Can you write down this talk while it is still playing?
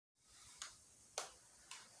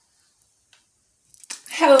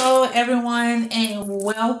Hello, everyone, and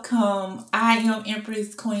welcome. I am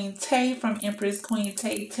Empress Queen Tay from Empress Queen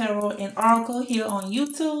Tay Tarot and Oracle here on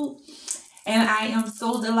YouTube. And I am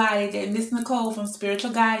so delighted that Miss Necole from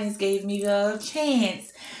Spiritual Guidance gave me the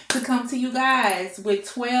chance to come to you guys with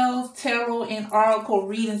 12 tarot and oracle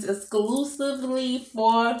readings exclusively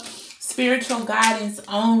for spiritual guidance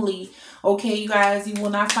only. Okay, you guys, you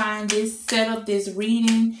will not find this setup, this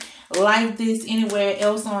reading like this anywhere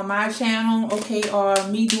else on my channel, okay, or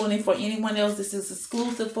me doing it for anyone else. This is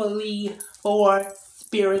exclusively for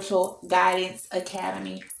Spiritual Guidance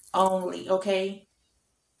Academy only, okay?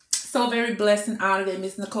 So very blessed and honored that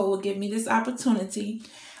Miss Necole will give me this opportunity.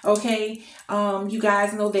 Okay, you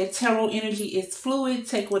guys know that tarot energy is fluid.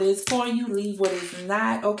 Take what is for you, leave what is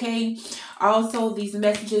not. Okay, also these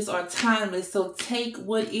messages are timeless, so take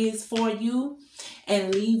what is for you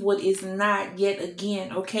and leave what is not. Yet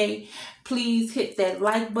again, okay, please hit that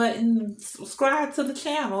like button, subscribe to the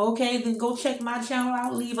channel. Okay, then go check my channel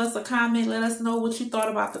out, leave us a comment, let us know what you thought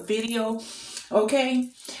about the video. Okay,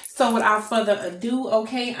 so without further ado,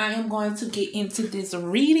 okay, I am going to get into this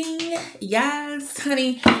reading, yes,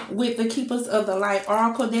 honey, with the Keepers of the Light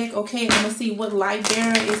Oracle deck. Okay, I'm going to see what light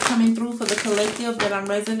bearer is coming through for the collective that I'm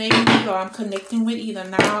resonating with or I'm connecting with, either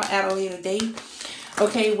now or at a later date.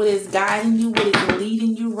 Okay, what is guiding you, what is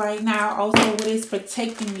leading you right now, also what is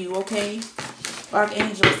protecting you, okay?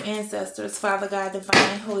 Archangels, ancestors, Father God,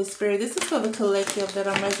 Divine, Holy Spirit. This is for the collective that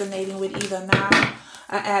I'm resonating with, either now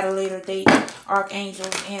or at a later date.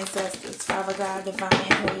 Archangels, ancestors, Father God, Divine,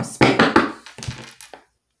 Holy Spirit.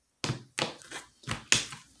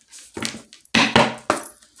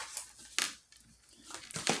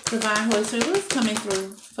 Divine, Holy Spirit, what is coming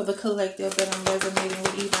through for the collective that I'm resonating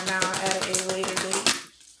with, either now or at a later date?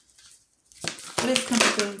 What is coming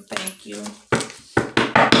through? Thank you.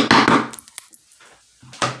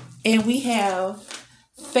 And we have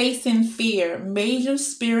facing fear. Major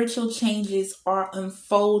spiritual changes are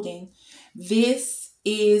unfolding. This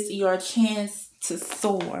is your chance to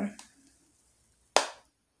soar.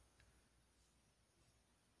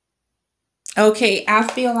 Okay, I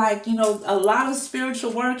feel like, you know, a lot of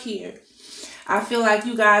spiritual work here. I feel like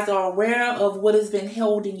you guys are aware of what has been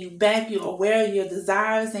holding you back. You're aware of your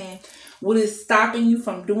desires and what is stopping you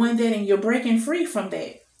from doing that, and you're breaking free from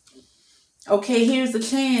that. Okay, here's a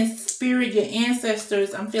chance. Spirit, your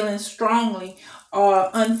ancestors, I'm feeling strongly,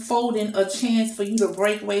 are unfolding a chance for you to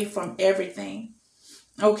break away from everything.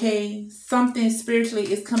 Okay, something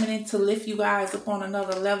spiritually is coming in to lift you guys up on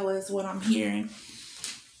another level is what I'm hearing.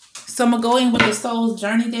 So I'm going to go in with the Soul's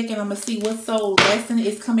Journey deck and I'm going to see what soul lesson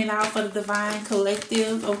is coming out for the Divine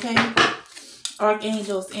Collective, okay?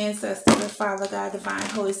 Archangels, ancestors, Father God, Divine,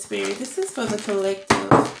 Holy Spirit. This is for the collective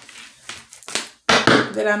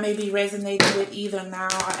that I may be resonating with, either now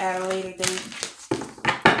or at a later date.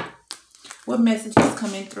 What message is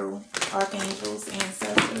coming through? Archangels,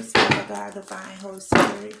 ancestors, Father God, Divine, Holy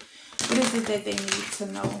Spirit. What is it that they need to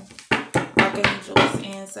know? Archangels,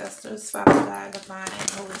 ancestors, Father God, Divine, and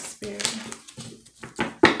Holy Spirit.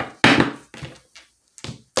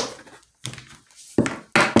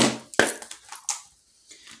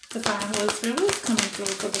 Divine, Holy Spirit, what is coming through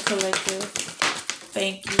for the collective?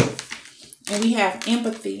 Thank you. And we have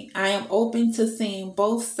empathy. I am open to seeing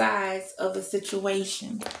both sides of a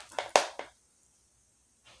situation.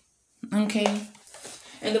 Okay.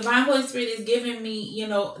 And Divine Holy Spirit is giving me, you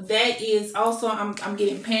know, that is also, I'm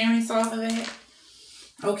getting parents off of that.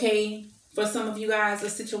 Okay. For some of you guys, a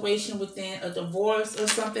situation within a divorce or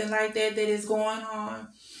something like that is going on.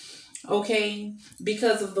 Okay.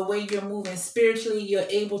 Because of the way you're moving spiritually, you're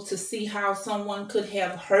able to see how someone could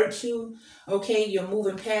have hurt you. Okay. You're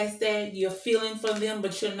moving past that. You're feeling for them,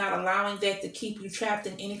 but you're not allowing that to keep you trapped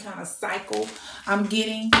in any kind of cycle. I'm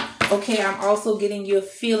getting, okay, I'm also getting you're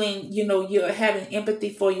feeling, you know, you're having empathy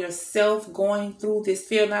for yourself going through this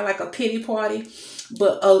feel, not like a pity party,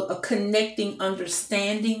 but a connecting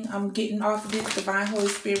understanding. I'm getting off of this. Divine Holy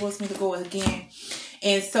Spirit wants me to go again.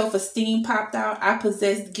 And self-esteem popped out. I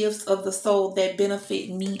possess gifts of the soul that benefit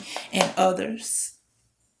me and others.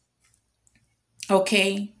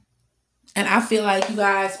 Okay. And I feel like you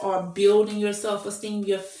guys are building your self-esteem.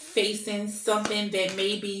 You're facing something that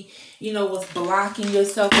maybe, you know, was blocking your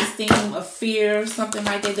self-esteem, a fear, something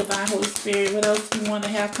like that. Divine Holy Spirit, what else do you want to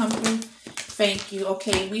have come through? Thank you.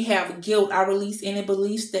 Okay, we have guilt. I release any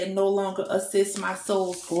beliefs that no longer assist my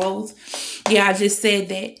soul's growth. Yeah, I just said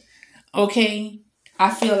that. Okay. I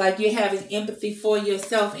feel like you're having empathy for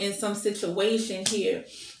yourself in some situation here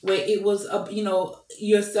where it was, you know,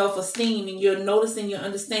 your self-esteem, and you're noticing, you're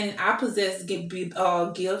understanding, I possess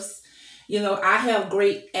gifts. You know, I have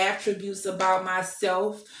great attributes about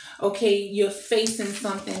myself. Okay, you're facing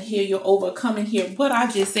something here. You're overcoming here. What I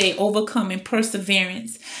just say, overcoming,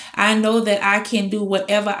 perseverance. I know that I can do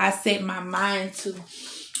whatever I set my mind to.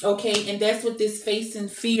 Okay, and that's what this facing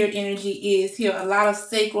fear energy is here. A lot of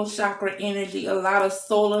sacral chakra energy, a lot of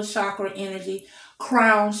solar chakra energy,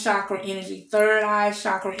 crown chakra energy, third eye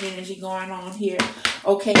chakra energy going on here.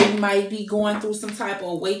 Okay, you might be going through some type of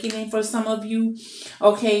awakening for some of you.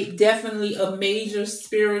 Okay, definitely a major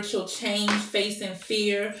spiritual change, facing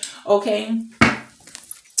fear. Okay,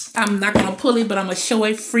 I'm not going to pull it, but I'm going to show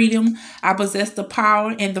it freedom. I possess the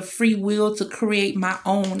power and the free will to create my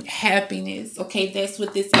own happiness. Okay, that's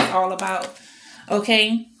what this is all about.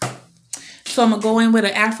 Okay, so I'm going to go in with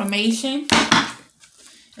an affirmation.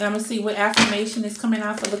 And I'm going to see what affirmation is coming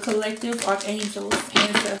out for the collective, archangels,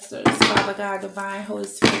 ancestors, Father God, divine, Holy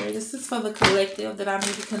Spirit. This is for the collective that I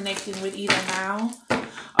may be connecting with either now or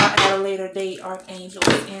at a later date, archangels,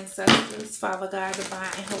 ancestors, Father God,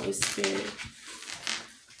 divine, Holy Spirit.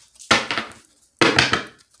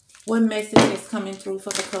 What message is coming through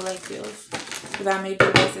for the collective that I may be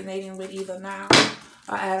resonating with either now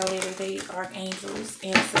or at a later date, archangels,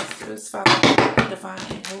 ancestors, Father God,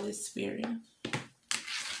 divine, Holy Spirit.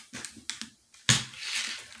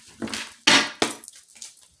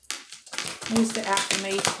 What's the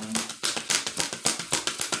affirmation?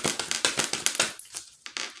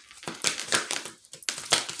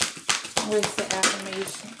 What's the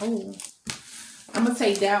affirmation? Oh, I'm going to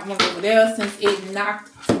take that one over there since it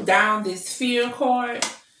knocked down this fear card.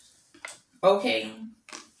 Okay.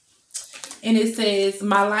 And it says,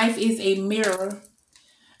 my life is a mirror.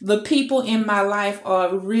 The people in my life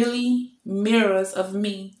are really mirrors of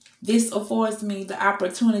me. This affords me the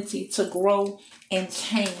opportunity to grow and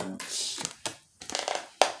change.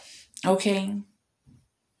 Okay.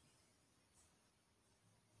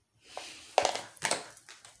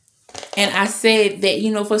 And I said that,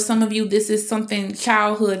 you know, for some of you, this is something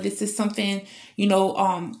childhood. This is something, you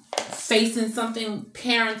know, facing something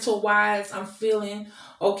parental wise. I'm feeling,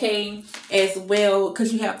 okay, as well.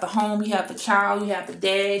 Because you have the home, you have the child, you have the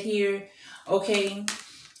dad here. Okay.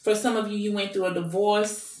 For some of you, you went through a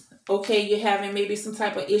divorce. Okay, you're having maybe some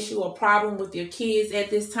type of issue or problem with your kids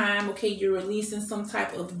at this time. Okay, you're releasing some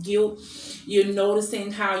type of guilt. You're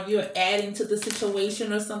noticing how you're adding to the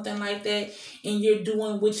situation or something like that. And you're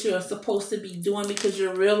doing what you're supposed to be doing because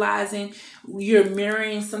you're realizing you're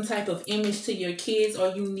mirroring some type of image to your kids,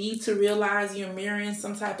 or you need to realize you're mirroring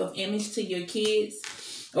some type of image to your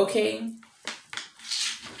kids. Okay.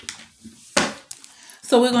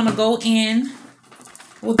 So we're going to go in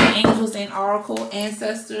with the angels and oracle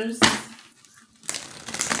ancestors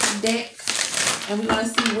deck, and we're going to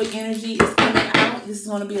see what energy is coming out. This is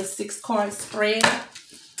going to be a 6-card spread.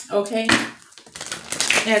 Okay,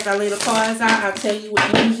 as I lay the cards out, I'll tell you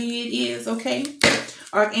what energy it is. Okay,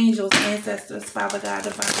 archangels, ancestors, Father God,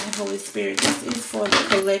 divine, Holy Spirit. This is for the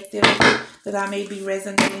collective that I may be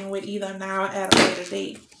resonating with either now or at a later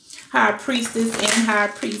date. High priestess and high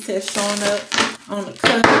priest has shown up on the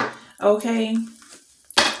cut. Okay,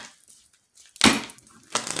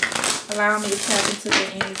 allow me to tap into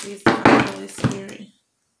the energies of the Holy Spirit.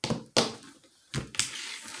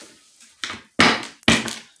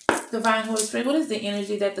 Divine Holy Spirit, what is the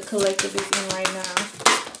energy that the collective is in right now?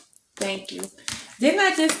 Thank you. Didn't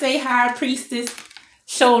I just say high priestess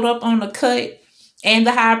showed up on the cut and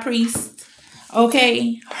the high priest?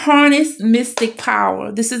 Okay. Harness mystic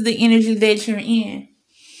power. This is the energy that you're in.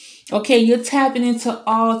 Okay, you're tapping into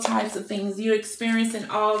all types of things. You're experiencing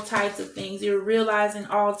all types of things. You're realizing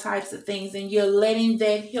all types of things. And you're letting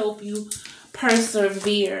that help you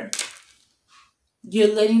persevere.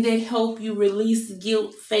 You're letting that help you release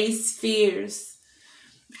guilt, face fears,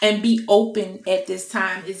 and be open at this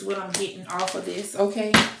time is what I'm getting off of this.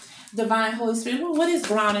 Okay, Divine Holy Spirit, what is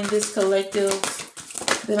grounding this collective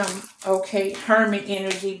that I'm, okay, hermit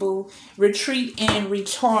energy, boo. Retreat and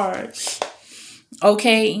recharge.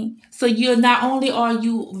 Okay, so you're not only are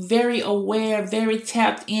you very aware, very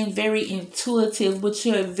tapped in, very intuitive, but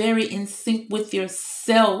you're very in sync with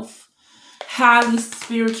yourself. Highly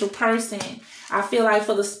spiritual person. I feel like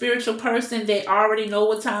for the spiritual person, they already know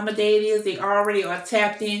what time of day it is. They already are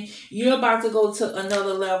tapped in. You're about to go to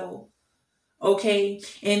another level. Okay,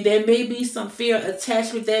 and there may be some fear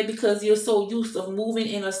attached with that because you're so used to moving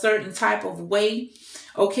in a certain type of way.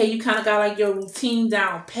 Okay, you kind of got like your routine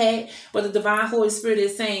down pat, but the Divine Holy Spirit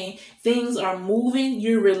is saying things are moving,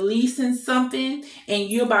 you're releasing something, and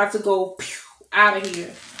you're about to go out of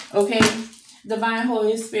here. Okay, Divine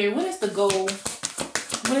Holy Spirit, what is the goal?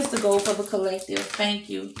 What is the goal for the collective? Thank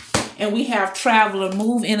you. And we have traveler,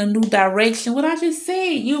 move in a new direction. What I just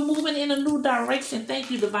said, you're moving in a new direction. Thank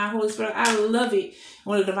you, Divine Holy Spirit. I love it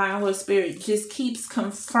when the Divine Holy Spirit just keeps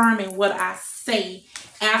confirming what I say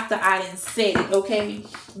after I done said it, okay?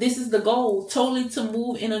 This is the goal, totally to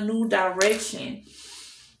move in a new direction,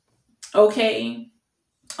 okay?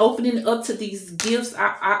 Opening up to these gifts.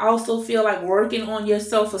 I also feel like working on your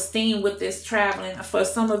self-esteem with this traveling. For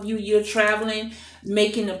some of you, you're traveling,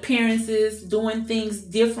 making appearances, doing things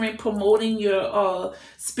different, promoting your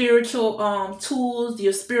spiritual tools,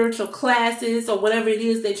 your spiritual classes, or whatever it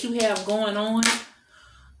is that you have going on.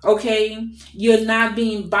 Okay, you're not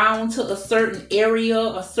being bound to a certain area,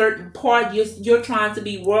 a certain part. You're trying to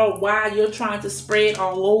be worldwide. You're trying to spread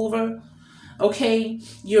all over. Okay,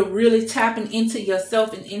 you're really tapping into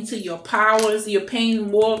yourself and into your powers. You're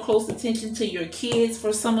paying more close attention to your kids.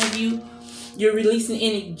 For some of you, you're releasing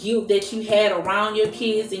any guilt that you had around your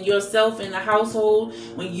kids and yourself in the household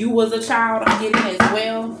when you was a child. I'm getting as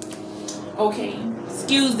well. Okay,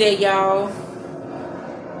 excuse that, y'all.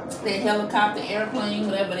 That helicopter, airplane,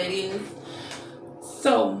 whatever that is.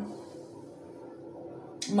 So,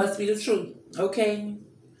 must be the truth. Okay,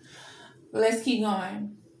 let's keep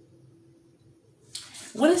going.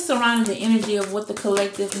 What is surrounding the energy of what the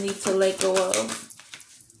collective needs to let go of?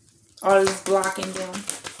 Or is blocking them?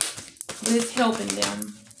 What is helping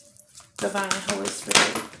them? Divine Holy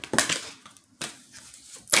Spirit.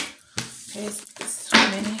 Okay, it's too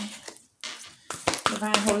many.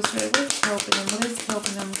 Divine Holy Spirit, what is helping them? What is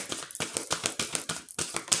helping them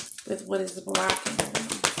with what is blocking them?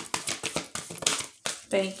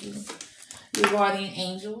 Thank you. Your guardian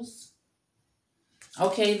angels.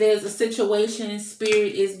 Okay, there's a situation,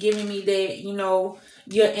 Spirit is giving me that, you know,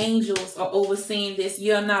 your angels are overseeing this.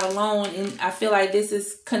 You're not alone. And I feel like this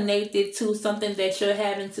is connected to something that you're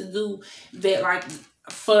having to do. That, like,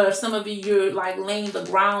 for some of you, you're like laying the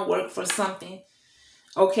groundwork for something.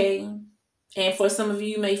 Okay. And for some of you,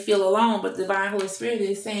 you may feel alone, but Divine Holy Spirit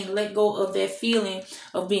is saying, let go of that feeling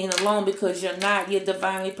of being alone, because you're not. You're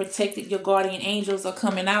divinely protected. Your guardian angels are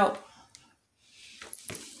coming out.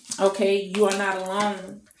 Okay, you are not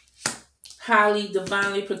alone. Highly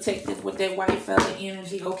divinely protected with that white feather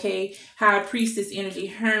energy. Okay, high priestess energy,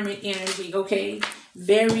 hermit energy. Okay,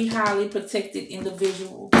 very highly protected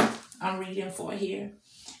individual. I'm reading for here.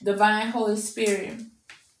 Divine Holy Spirit.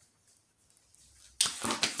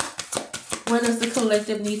 Where does the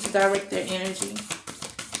collective need to direct their energy?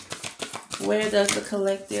 Where does the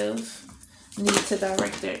collective need to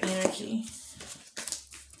direct their energy?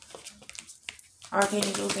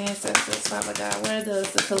 Archangels, ancestors, Father God, where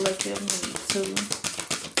does the collective need to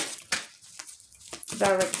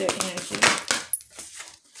direct their energy?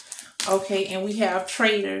 Okay, and we have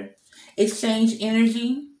trader. Exchange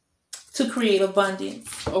energy to create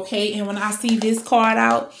abundance. Okay, and when I see this card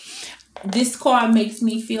out, this card makes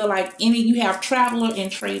me feel like you have traveler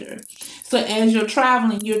and trader. So as you're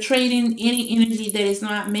traveling, you're trading any energy that is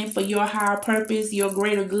not meant for your higher purpose, your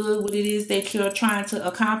greater good, what it is that you're trying to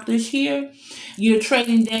accomplish here. You're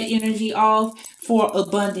trading that energy off for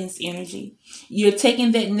abundance energy. You're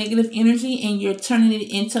taking that negative energy and you're turning it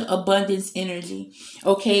into abundance energy.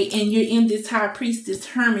 Okay, and you're in this high priestess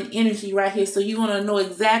hermit energy right here. So you're going to know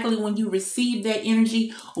exactly when you receive that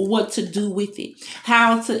energy what to do with it.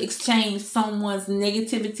 How to exchange someone's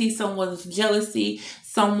negativity, someone's jealousy,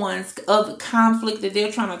 someone's other conflict that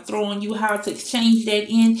they're trying to throw on you, how to exchange that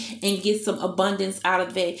in and get some abundance out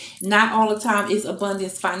of that. Not all the time is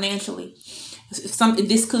abundance financially.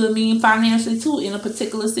 This could mean financially too in a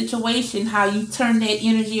particular situation, how you turn that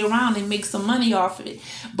energy around and make some money off of it.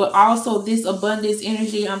 But also this abundance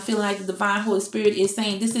energy, I'm feeling like the Divine Holy Spirit is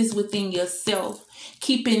saying this is within yourself.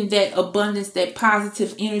 Keeping that abundance, that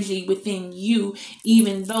positive energy within you,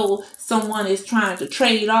 even though someone is trying to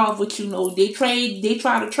trade off with you. Know they try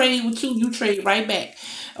to trade with you, you trade right back.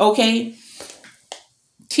 Okay?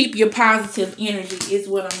 Keep your positive energy is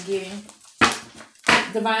what I'm getting.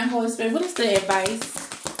 Divine Holy Spirit, what is the advice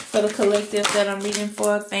for the collective that I'm reading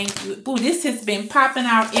for? Thank you. Ooh, this has been popping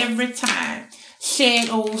out every time. Shed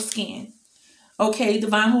old skin. Okay,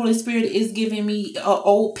 Divine Holy Spirit is giving me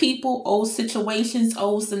old people, old situations,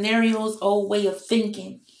 old scenarios, old way of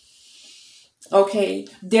thinking. Okay,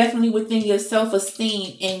 definitely within your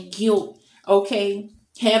self-esteem and guilt. Okay,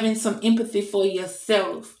 having some empathy for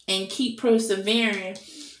yourself and keep persevering.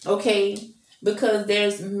 Okay, because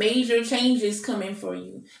there's major changes coming for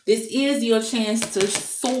you. This is your chance to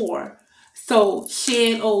soar. So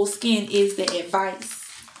shed old skin is the advice.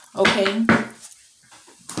 Okay.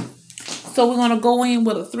 So we're going to go in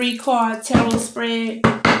with a 3-card tarot spread.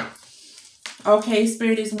 Okay,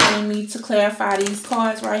 Spirit is wanting me to clarify these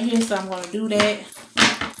cards right here, so I'm going to do that.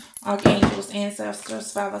 Archangels,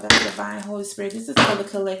 ancestors, Father God, divine Holy Spirit. This is for the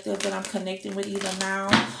collective that I'm connecting with either now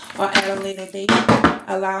or at a later date.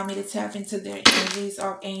 Allow me to tap into their energies,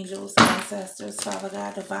 archangels, ancestors, Father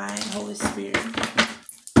God, divine Holy Spirit.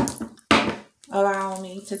 Allow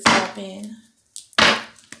me to tap in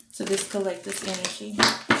to this collective's energy.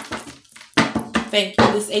 Thank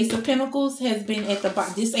you. This Ace of Pentacles has been at the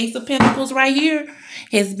bottom. This Ace of Pentacles right here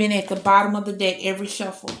has been at the bottom of the deck every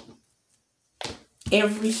shuffle.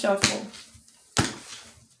 Every shuffle.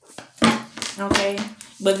 Okay.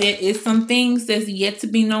 But there is some things that's yet to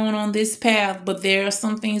be known on this path. But there are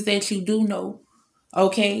some things that you do know.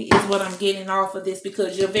 Okay. Is what I'm getting off of this.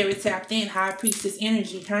 Because you're very tapped in. High Priestess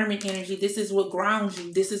energy. Hermit energy. This is what grounds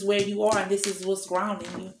you. This is where you are. And this is what's grounding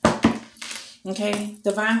you. Okay,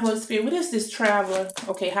 divine Holy Spirit, what is this traveler?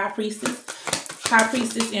 Okay, high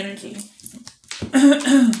priestess energy.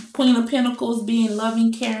 Queen of Pentacles, being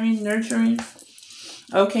loving, caring, nurturing.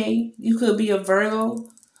 Okay, you could be a Virgo.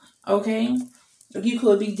 Okay, you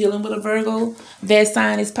could be dealing with a Virgo. That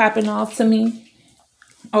sign is popping off to me.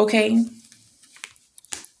 Okay.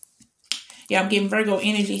 Yeah, I'm getting Virgo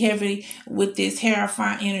energy heavily with this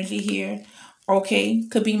Hierophant energy here. Okay,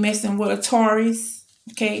 could be messing with a Taurus.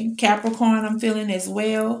 Okay, Capricorn, I'm feeling as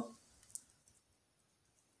well.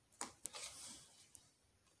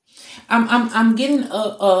 I'm getting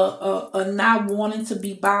a not wanting to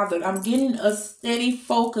be bothered. I'm getting a steady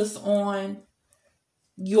focus on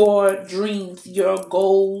your dreams, your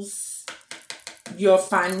goals, your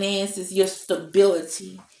finances, your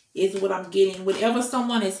stability is what I'm getting. Whatever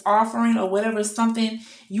someone is offering or whatever something,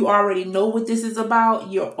 you already know what this is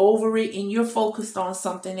about. You're over it and you're focused on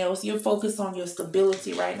something else. You're focused on your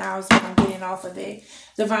stability right now is what I'm getting off of that.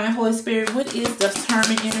 Divine Holy Spirit, what is the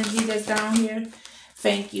Hermit energy that's down here?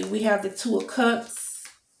 Thank you. We have the Two of Cups.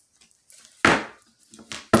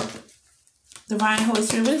 Divine Holy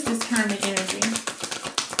Spirit, what is this Hermit energy?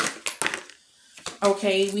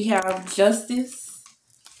 Okay, we have Justice.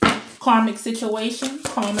 Karmic situation.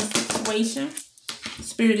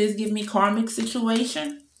 Spirit is giving me karmic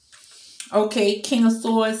situation. Okay, King of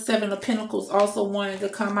Swords, Seven of Pentacles also wanted to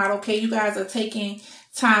come out. Okay, you guys are taking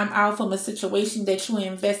time out from a situation that you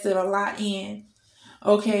invested a lot in.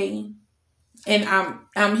 Okay, and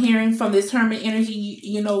I'm hearing from this Hermit energy,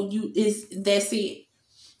 that's it.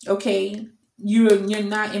 Okay, you're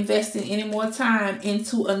not investing any more time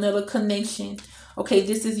into another connection. Okay,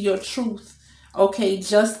 this is your truth. Okay,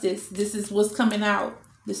 justice. This is what's coming out.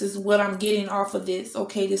 This is what I'm getting off of this.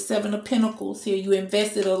 Okay, the Seven of Pentacles here. You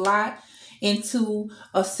invested a lot into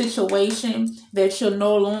a situation that you're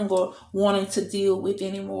no longer wanting to deal with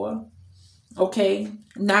anymore. Okay,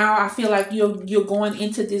 now I feel like you're going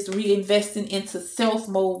into this reinvesting into self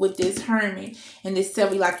mode with this Hermit and this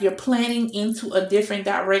Seven. Like you're planning into a different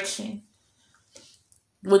direction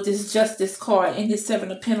with this Justice card and this Seven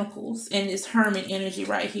of Pentacles and this Hermit energy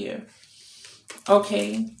right here.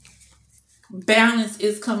 Okay, balance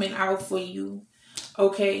is coming out for you.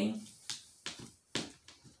 Okay,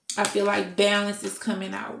 I feel like balance is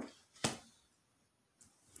coming out.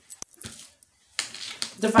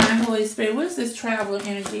 Divine Holy Spirit, what is this Traveler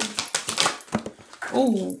energy?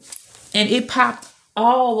 Oh, and it popped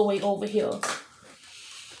all the way over here.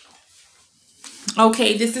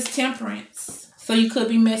 Okay, this is Temperance. So you could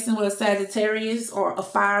be messing with a Sagittarius or a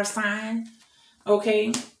fire sign.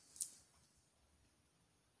 Okay.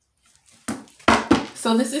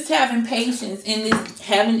 So this is having patience in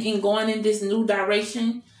this, going in this new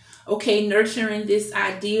direction. Okay, nurturing this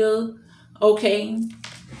ideal. Okay,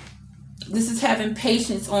 this is having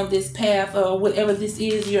patience on this path or whatever this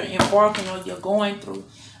is you're embarking or you're going through.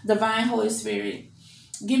 Divine Holy Spirit,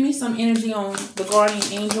 give me some energy on the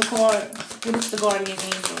Guardian Angel card. What is the Guardian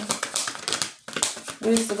Angel?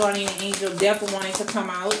 What is the Guardian Angel? Definitely wanting to come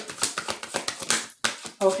out.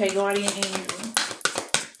 Okay, Guardian Angel.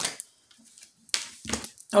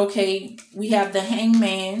 Okay, we have the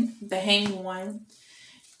Hangman, the Hanged One.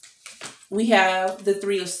 We have the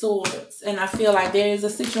Three of Swords. And I feel like there is a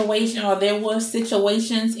situation, or there were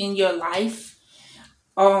situations in your life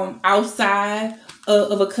outside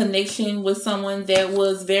of a connection with someone that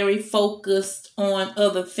was very focused on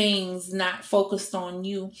other things, not focused on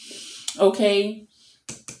you. Okay,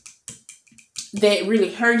 that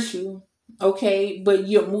really hurts you. Okay, but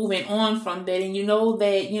you're moving on from that, and you know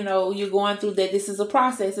that, you're going through that. This is a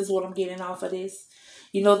process, is what I'm getting off of this.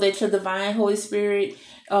 You know that your Divine Holy Spirit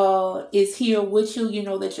is here with you. You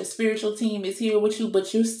know that your spiritual team is here with you,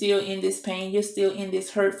 but you're still in this pain. You're still in this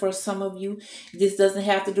hurt for some of you. This doesn't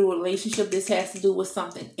have to do with a relationship. This has to do with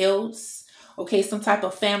something else. Okay, some type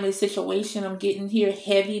of family situation. I'm getting here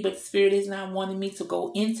heavy, but Spirit is not wanting me to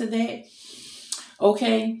go into that.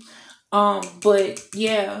 Okay. But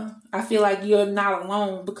yeah, I feel like you're not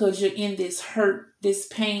alone because you're in this hurt, this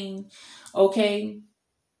pain. Okay.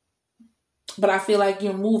 But I feel like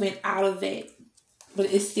you're moving out of that.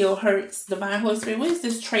 But it still hurts. Divine Holy Spirit, what is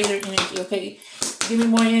this traitor energy? Okay. Give me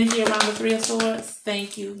more energy around the Three of Swords.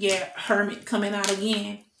 Thank you. Yeah, Hermit coming out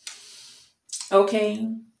again. Okay.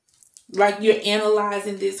 Like you're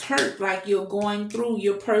analyzing this hurt. Like you're going through,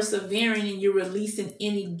 you're persevering, and you're releasing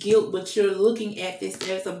any guilt. But you're looking at this.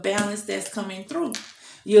 There's a balance that's coming through.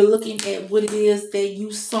 You're looking at what it is that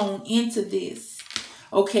you sown into this.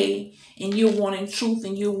 Okay. And you're wanting truth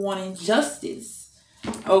and you're wanting justice.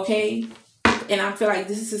 Okay. And I feel like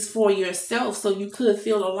this is for yourself. So you could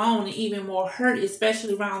feel alone and even more hurt,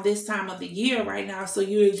 especially around this time of the year right now. So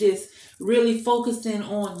you're just really focusing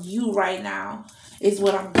on you right now is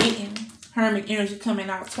what I'm getting. Hermit energy coming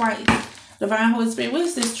out twice. Divine Holy Spirit, what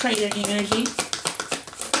is this traitor energy?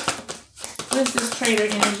 What is this traitor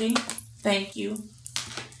energy? Thank you.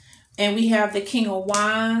 And we have the King of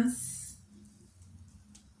Wands.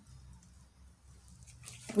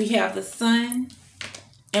 We have the Sun.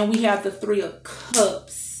 And we have the Three of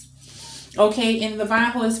Cups. Okay, and the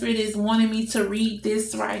Divine Holy Spirit is wanting me to read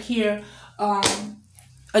this right here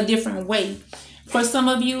a different way. For some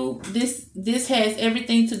of you, this has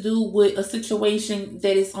everything to do with a situation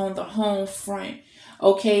that is on the home front.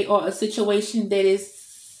 Okay, or a situation that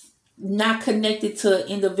is not connected to an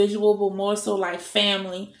individual, but more so like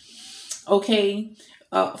family. Okay,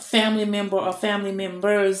 a family member or family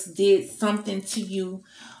members did something to you.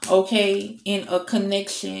 Okay, in a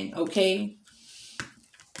connection, okay,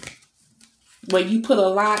 where you put a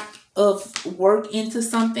lot of work into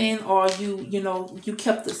something, or you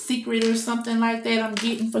kept a secret or something like that. I'm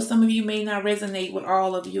getting for some of you, may not resonate with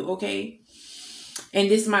all of you, okay, and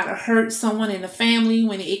this might have hurt someone in the family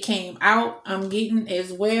when it came out. I'm getting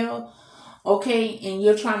as well, okay, and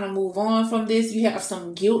you're trying to move on from this. You have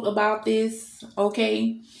some guilt about this,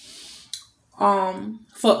 okay.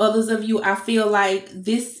 For others of you, I feel like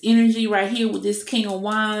this energy right here with this King of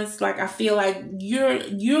Wands, like I feel like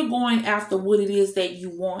you're going after what it is that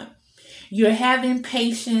you want. You're having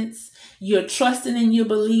patience. You're trusting and you're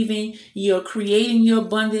believing. You're creating your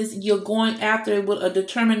abundance. You're going after it with a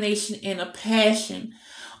determination and a passion.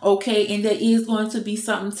 Okay, and there is going to be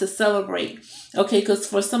something to celebrate. Okay, because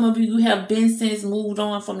for some of you, you have been since moved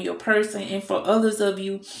on from your person. And for others of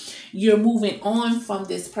you, you're moving on from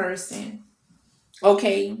this person.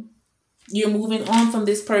 Okay, you're moving on from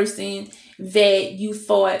this person that you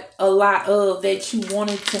thought a lot of, that you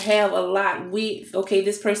wanted to have a lot with. Okay,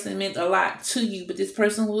 this person meant a lot to you, but this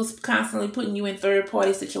person was constantly putting you in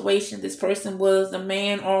third-party situations. This person was a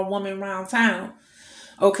man or a woman around town.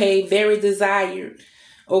 Okay, very desired.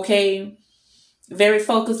 Okay, very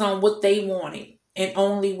focused on what they wanted and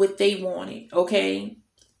only what they wanted. Okay.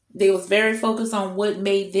 They was very focused on what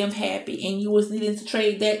made them happy, and you was needing to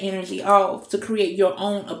trade that energy off to create your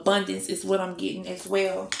own abundance is what I'm getting as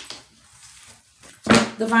well.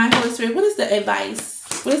 Divine Holy Spirit, what is the advice?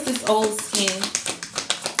 What is this old skin?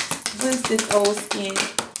 What is this old skin?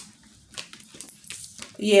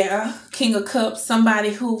 Yeah, King of Cups, somebody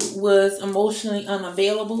who was emotionally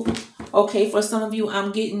unavailable. Okay, for some of you,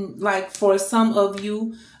 I'm getting like for some of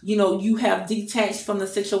you, you have detached from the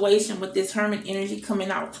situation with this Hermit energy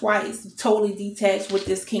coming out twice. Totally detached with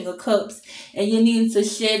this King of Cups. And you need to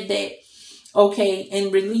shed that, okay,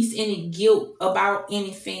 and release any guilt about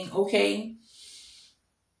anything, okay?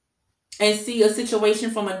 And see a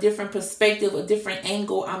situation from a different perspective, a different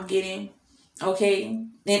angle I'm getting, okay?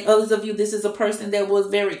 And others of you, this is a person that was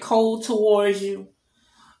very cold towards you,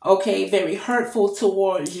 okay? Very hurtful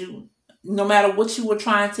towards you. No matter what you were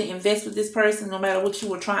trying to invest with this person, no matter what you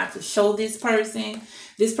were trying to show this person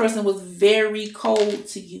was very cold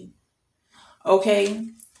to you. Okay?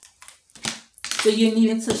 So you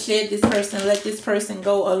needed to shed this person, let this person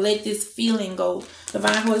go, or let this feeling go.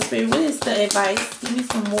 Divine Holy Spirit, what is the advice? Give me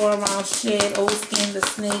some more around shed, old skin, the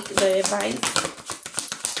snake, the advice.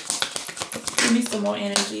 Give me some more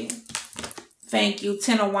energy. Thank you.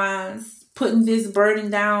 Ten of Wands. Putting this burden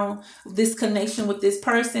down, this connection with this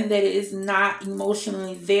person that is not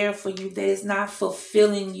emotionally there for you, that is not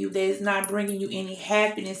fulfilling you, that is not bringing you any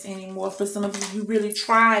happiness anymore. For some of you, you really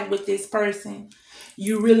tried with this person.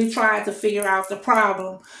 You really tried to figure out the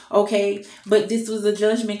problem, okay? But this was a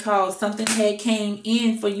judgment call. Something had came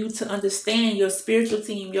in for you to understand. Your spiritual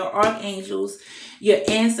team, your archangels, your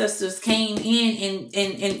ancestors came in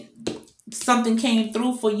and something came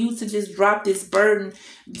through for you to just drop this burden,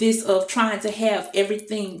 this of trying to have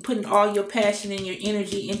everything, putting all your passion and your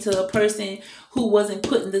energy into a person who wasn't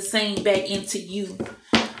putting the same back into you.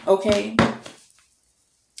 Okay?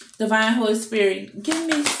 Divine Holy Spirit, give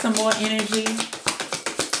me some more energy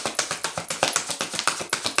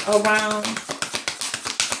around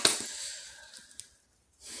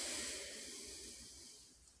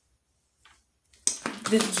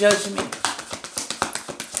this judgment.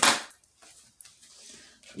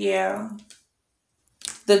 Yeah.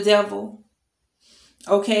 The devil.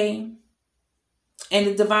 Okay. And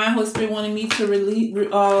the Divine Holy Spirit wanted me to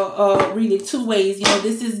read it two ways. You know,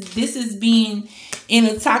 this is being in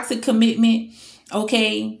a toxic commitment,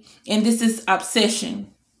 okay? And this is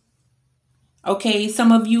obsession. Okay,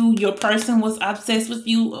 some of you, your person was obsessed with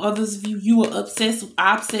you. Others of you, you were obsessed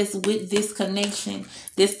with this connection,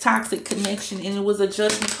 this toxic connection. And it was a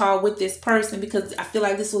judgment call with this person, because I feel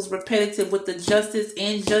like this was repetitive with the justice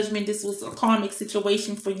and judgment. This was a karmic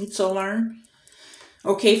situation for you to learn.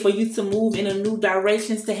 Okay, for you to move in a new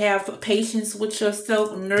directions, to have patience with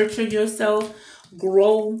yourself, nurture yourself,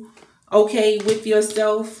 grow, okay, with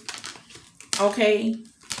yourself. Okay.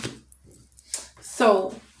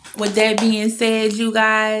 So, with that being said, you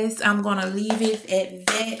guys, I'm going to leave it at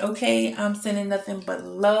that, okay? I'm sending nothing but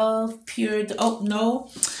love, pure, oh, no.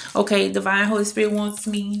 Okay, Divine Holy Spirit wants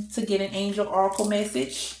me to get an angel oracle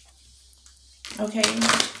message. Okay,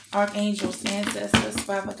 archangels, ancestors,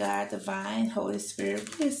 Father God, Divine Holy Spirit,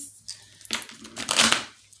 please,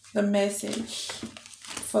 the message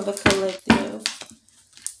for the collective.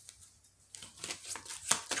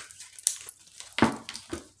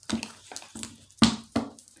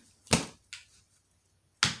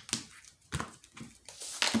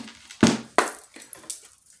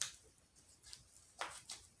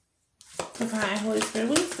 Divine Holy Spirit,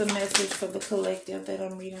 what is the message for the collective that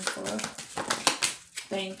I'm reading for?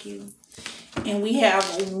 Thank you. And we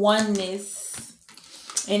have oneness.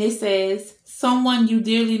 And it says, someone you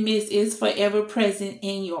dearly miss is forever present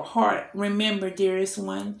in your heart. Remember, dearest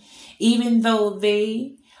one, even though there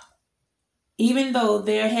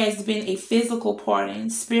has been a physical parting,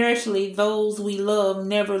 spiritually, those we love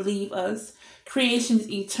never leave us. Creation is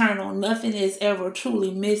eternal. Nothing is ever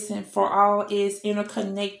truly missing, for all is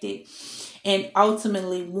interconnected and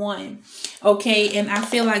ultimately one. Okay, and I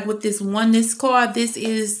feel like with this oneness card, this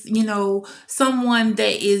is, you know, someone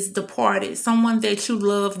that is departed, someone that you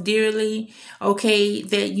love dearly, okay,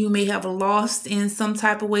 that you may have lost in some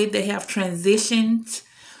type of way, they have transitioned,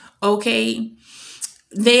 okay.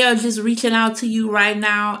 They are just reaching out to you right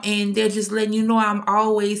now, and they're just letting you know, I'm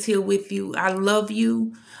always here with you. I love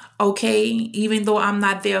you. Okay, even though I'm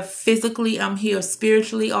not there physically, I'm here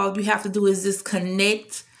spiritually. All you have to do is just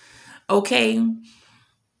connect. Okay,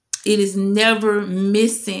 it is never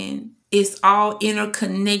missing. It's all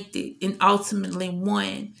interconnected and ultimately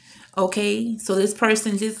one. Okay, so this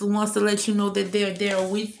person just wants to let you know that they're there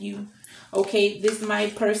with you. Okay, this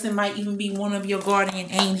person might even be one of your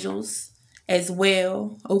guardian angels as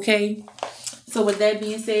well. Okay, so with that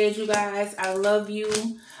being said, you guys, I love you.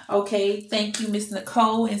 Okay, thank you, Miss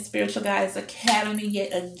Necole and Spiritual Guidance Academy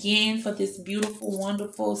yet again for this beautiful,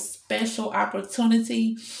 wonderful, special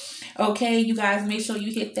opportunity. Okay, you guys, make sure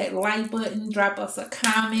you hit that like button, drop us a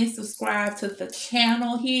comment, subscribe to the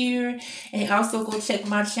channel here, and also go check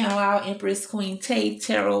my channel out, Empress Queen Tay,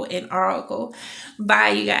 Tarot and Oracle. Bye,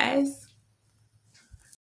 you guys.